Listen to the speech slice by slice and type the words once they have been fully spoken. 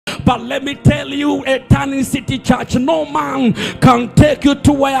But let me tell you, Eternity City Church, no man can take you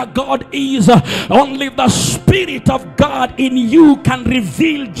to where God is. Only the Spirit of God in you can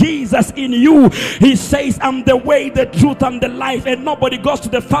reveal Jesus in you. He says, I'm the way, the truth, and the life, and nobody goes to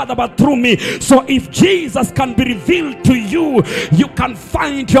the Father but through me. So if Jesus can be revealed to you, you can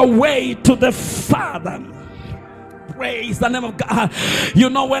find your way to the Father. Praise the name of God. You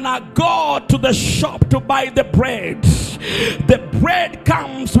know, when I go to the shop to buy the bread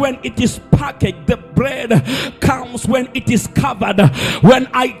comes when it is packaged. The bread comes when it is covered. When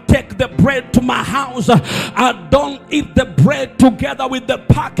I take the bread to my house, I don't eat the bread together with the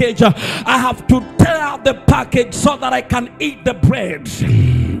package. I have to tear out the package so that I can eat the bread.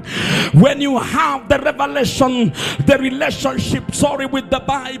 When you have the revelation, the relationship, with the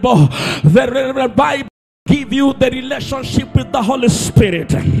Bible, the Bible give you the relationship with the Holy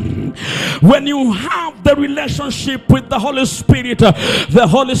Spirit. When you have the relationship with the Holy Spirit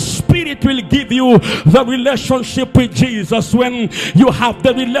will give you the relationship with Jesus. When you have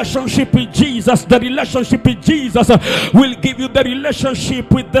the relationship with Jesus, the relationship with Jesus will give you the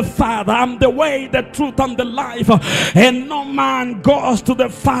relationship with the Father. I'm the way, the truth, and the life, and no man goes to the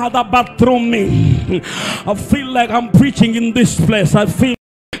Father but through me. I feel like I'm preaching in this place. I feel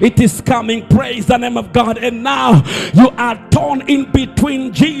it is coming. Praise the name of God. And now you are torn in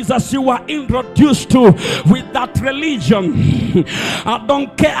between Jesus you are introduced to with that religion. I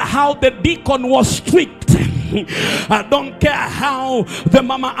don't care how the deacon was strict. I don't care how the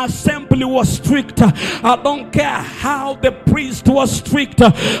mama assembly was strict. I don't care how the priest was strict.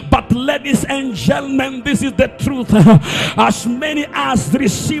 But ladies and gentlemen, this is the truth. As many as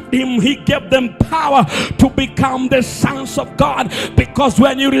received him, he gave them power to become the sons of God. Because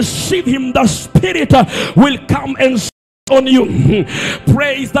when you receive him, the Spirit will come and on you.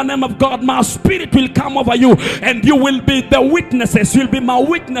 Praise the name of God. My Spirit will come over you, and you will be the witnesses. You'll be my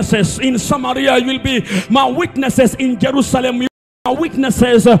witnesses in Samaria. You will be my witnesses in Jerusalem. You will be my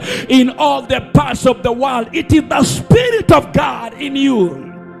witnesses in all the parts of the world. It is the Spirit of God in you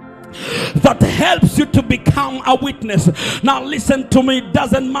that helps you to become a witness. Now listen to me. It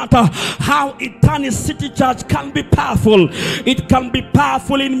doesn't matter how Eternity City Church can be powerful. It can be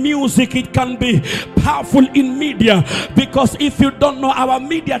powerful in music. It can be powerful in media. Because if you don't know, our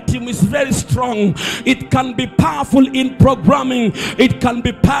media team is very strong. It can be powerful in programming. It can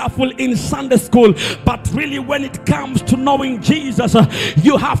be powerful in Sunday school. But really, when it comes to knowing Jesus,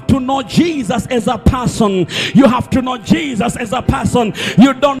 you have to know Jesus as a person. You have to know Jesus as a person.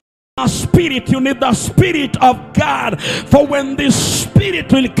 You don't Spirit, you need the Spirit of God. For when this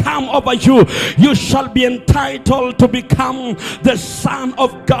Spirit will come over you, you shall be entitled to become the Son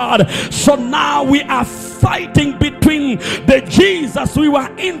of God. So now we are fighting between the Jesus we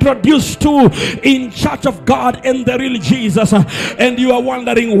were introduced to in Church of God and the real Jesus. And you are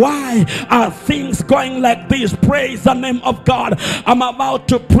wondering, why are things going like this? Praise the name of God. I'm about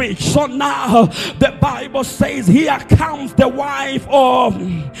to preach. So now the Bible says, here comes the wife of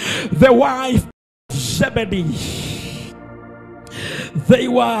Zebedee. They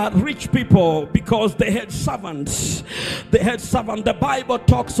were rich people because they had servants. They had servants. The Bible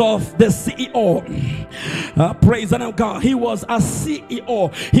talks of the CEO. Praise the name of God. He was a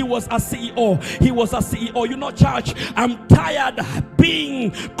CEO. He was a CEO. He was a CEO. You know, church, I'm tired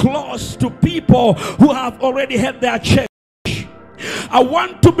being close to people who have already had their church. I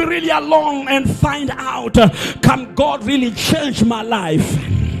want to be really alone and find out, can God really change my life?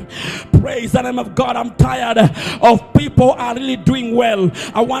 Praise the name of God. I'm tired of people are really doing well.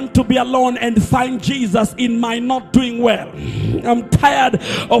 I want to be alone and find Jesus in my not doing well. I'm tired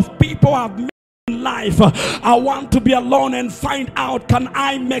of people have made in life. I want to be alone and find out, can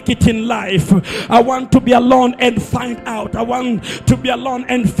I make it in life? I want to be alone and find out. I want to be alone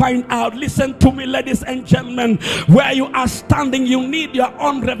and find out. Listen to me, ladies and gentlemen. Where you are standing, you need your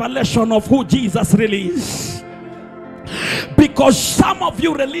own revelation of who Jesus really is. Because some of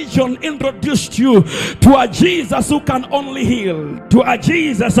you, religion introduced you to a Jesus who can only heal, to a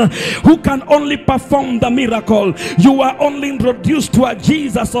Jesus who can only perform the miracle. You are only introduced to a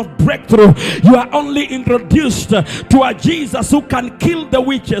Jesus of breakthrough. You are only introduced to a Jesus who can kill the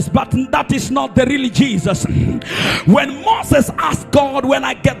witches, but that is not the real Jesus. When Moses asked God, when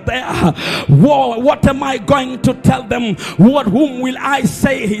I get there, what am I going to tell them? Whom will I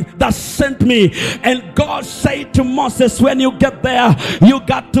say that sent me? And God said to Moses, when you get there, you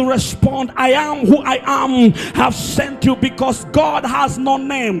got to respond, I am who I am have sent you, because God has no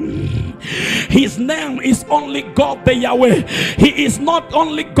name. His name is only God the Yahweh. He is not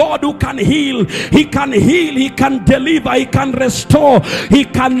only God who can heal. He can heal, he can deliver, he can restore, he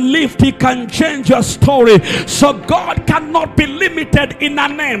can lift, he can change your story. So God cannot be limited in a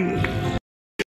name.